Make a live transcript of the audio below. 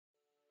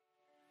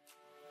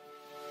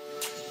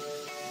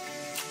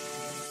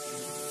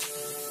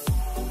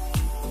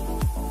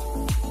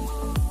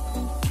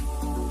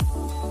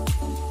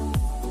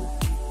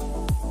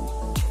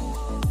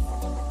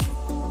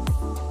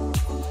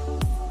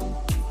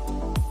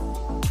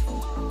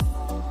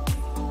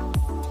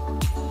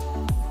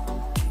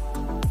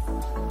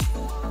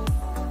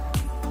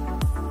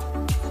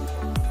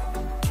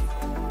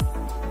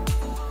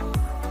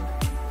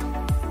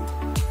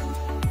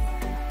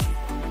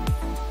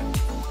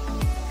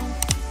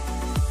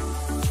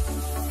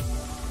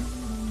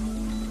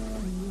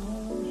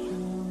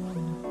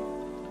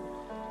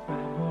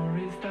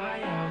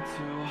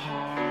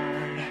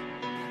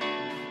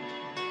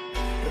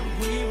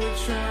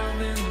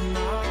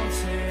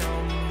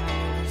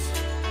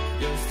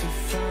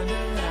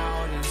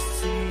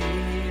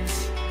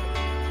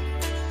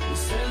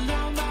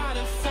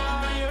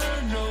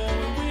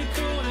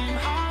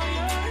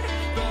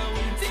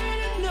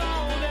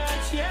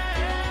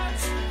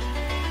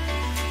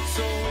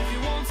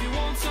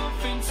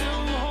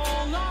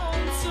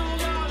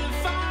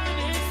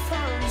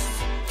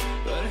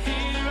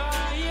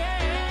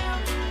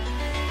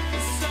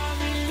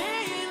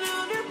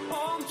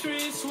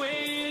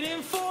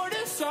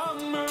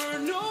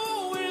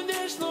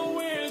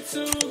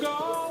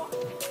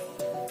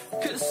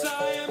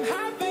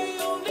happy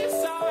on this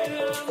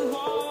island.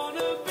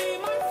 Wanna be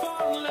my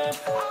farmland.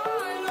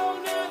 I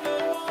don't ever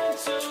want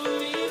to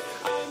leave.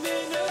 I'm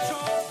in a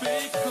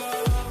tropic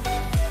club.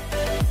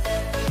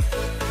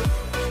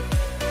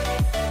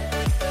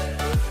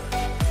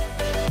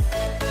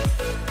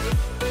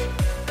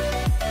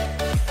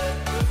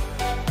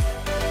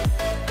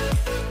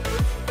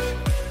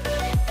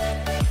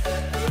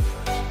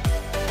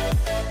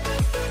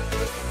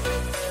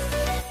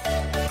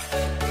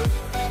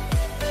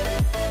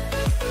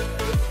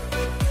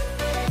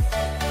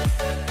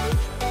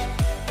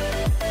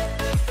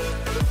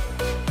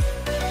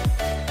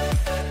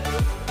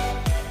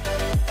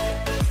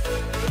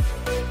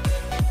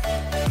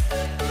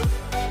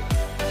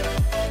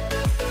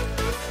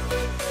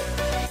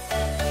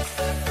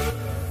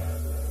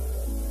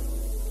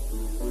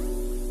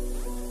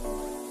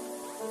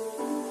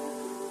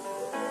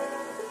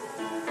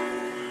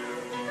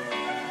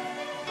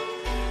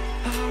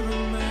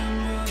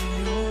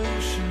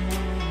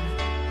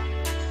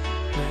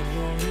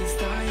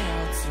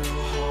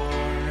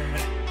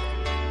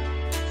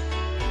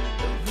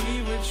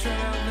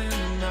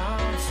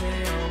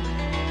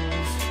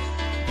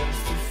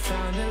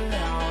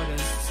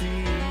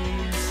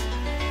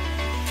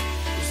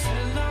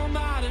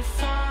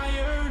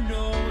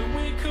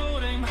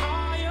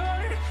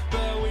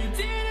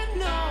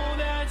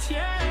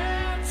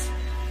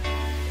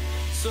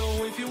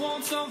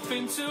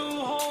 Something to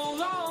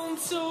hold on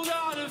to,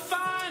 gotta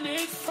find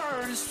it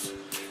first.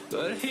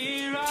 But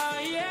here I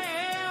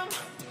am,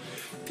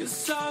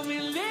 'cause I've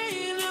been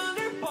laying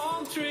under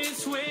palm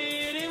trees,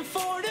 waiting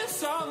for the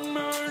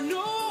summer,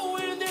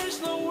 knowing there's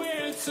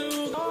nowhere to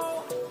go.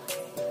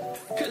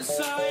 'Cause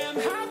I am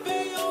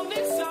happy on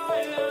this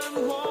island,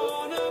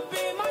 wanna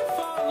be my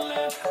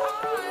farmland.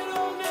 I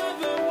don't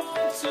ever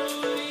want to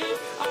leave,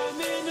 I'm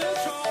in a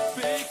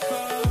tropic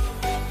club.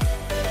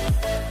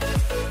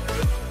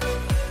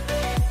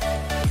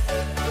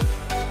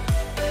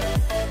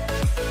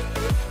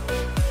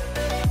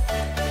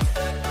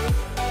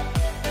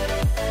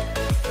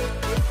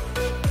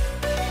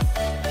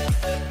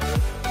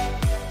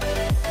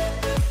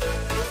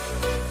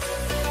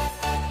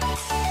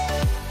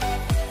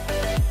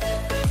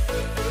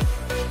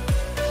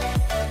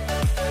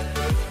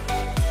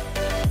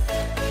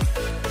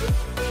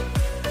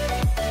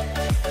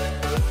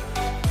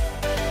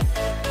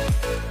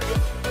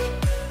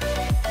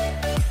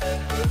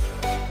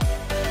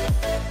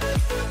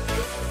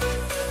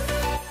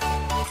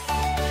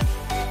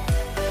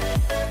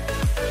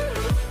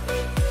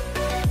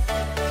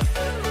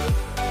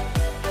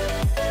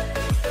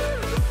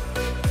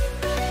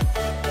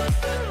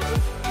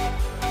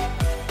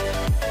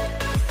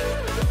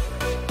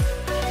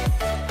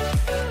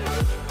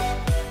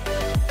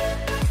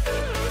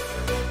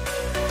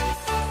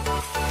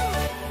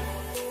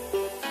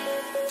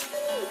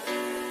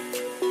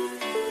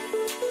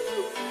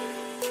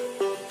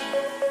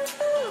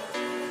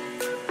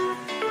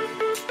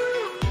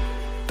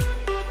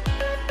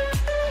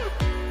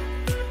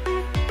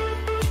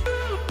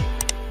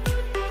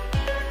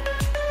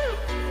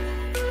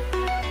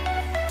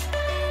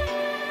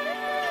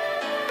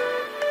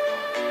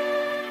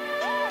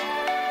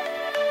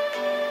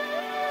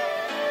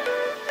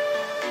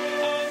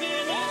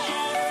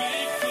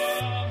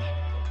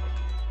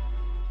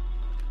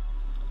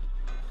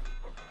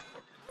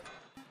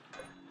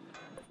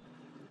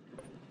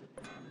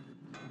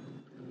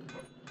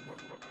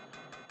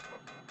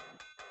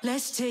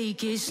 Let's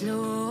take it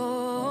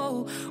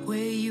slow.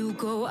 Where you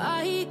go,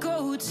 I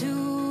go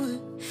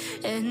too.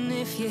 And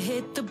if you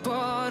hit the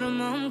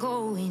bottom, I'm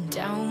going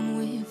down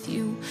with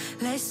you.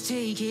 Let's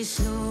take it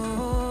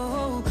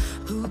slow.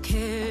 Who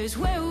cares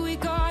where we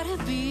gotta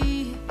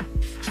be?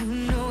 You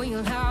know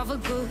you'll have a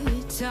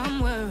good time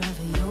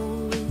wherever you're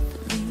with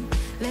me.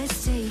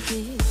 Let's take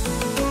it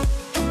slow.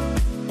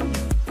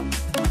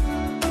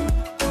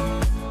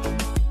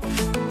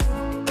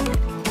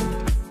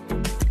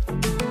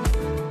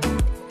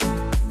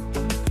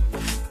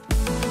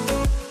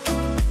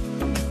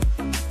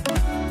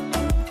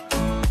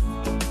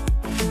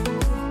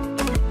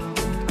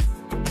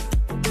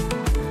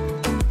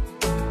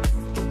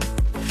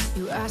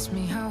 Ask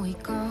me how we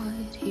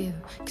got here,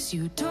 'cause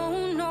you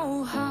don't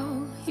know how.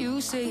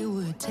 You say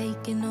we're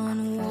taking on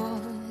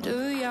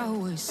water, yeah,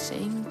 we're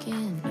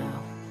sinking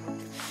now.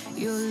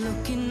 You're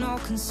looking all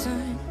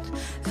concerned,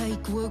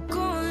 like we're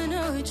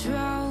gonna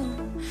drown.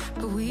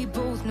 But we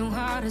both know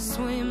how to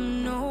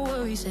swim, no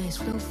worries, let's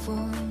flow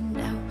for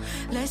now.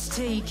 Let's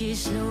take it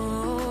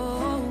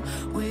slow.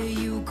 Where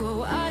you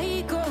go,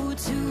 I go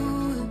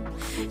too.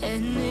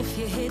 And if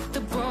you hit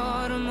the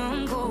bottom,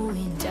 I'm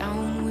going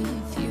down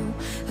with you.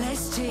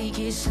 Let's take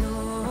it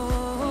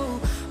slow.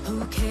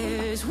 Who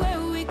cares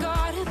where we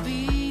gotta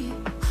be?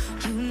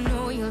 You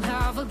know you'll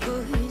have a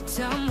good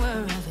time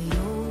wherever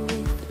you're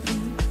with me.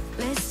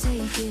 Let's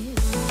take it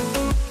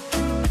slow.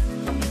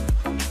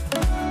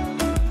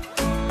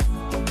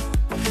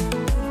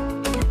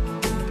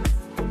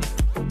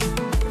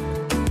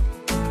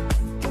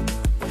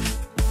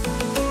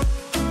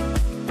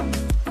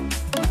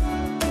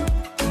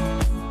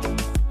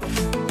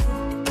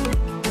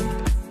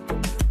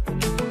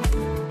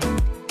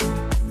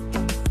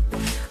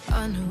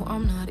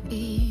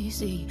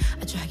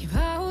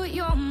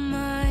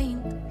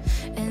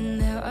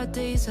 got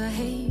days I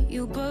hate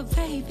you, but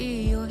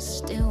baby, you're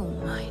still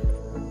mine.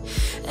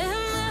 And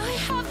now we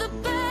have the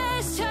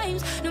best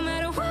times, no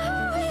matter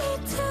what we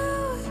do.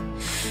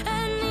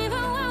 And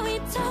even when we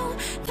don't,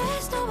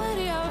 there's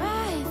nobody I'd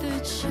rather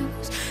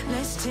choose.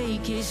 Let's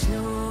take it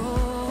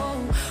slow.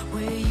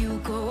 Where you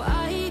go,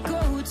 I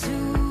go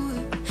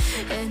too.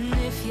 And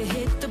if you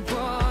hit the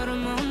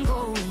bottom, I'm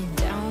going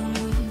down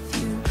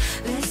with you.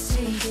 Let's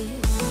take it.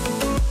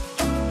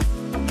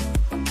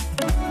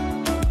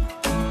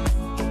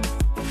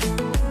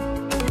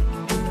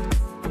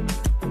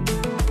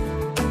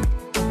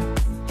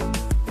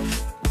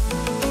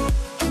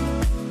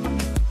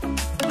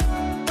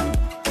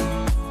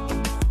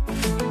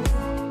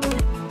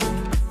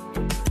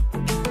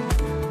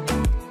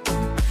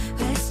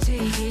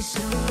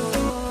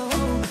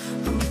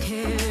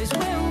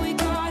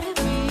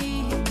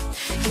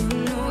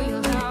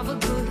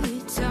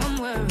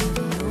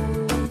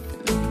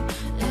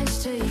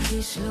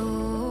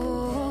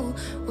 Slow,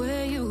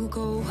 where you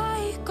go,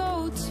 I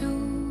go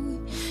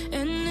too.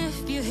 And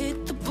if you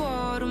hit the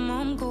bottom,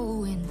 I'm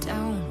going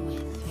down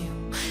with you.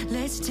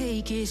 Let's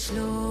take it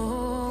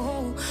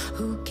slow.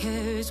 Who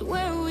cares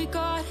where we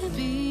gotta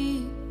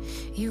be?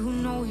 You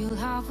know you'll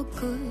have a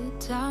good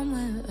time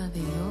wherever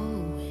you're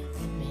with.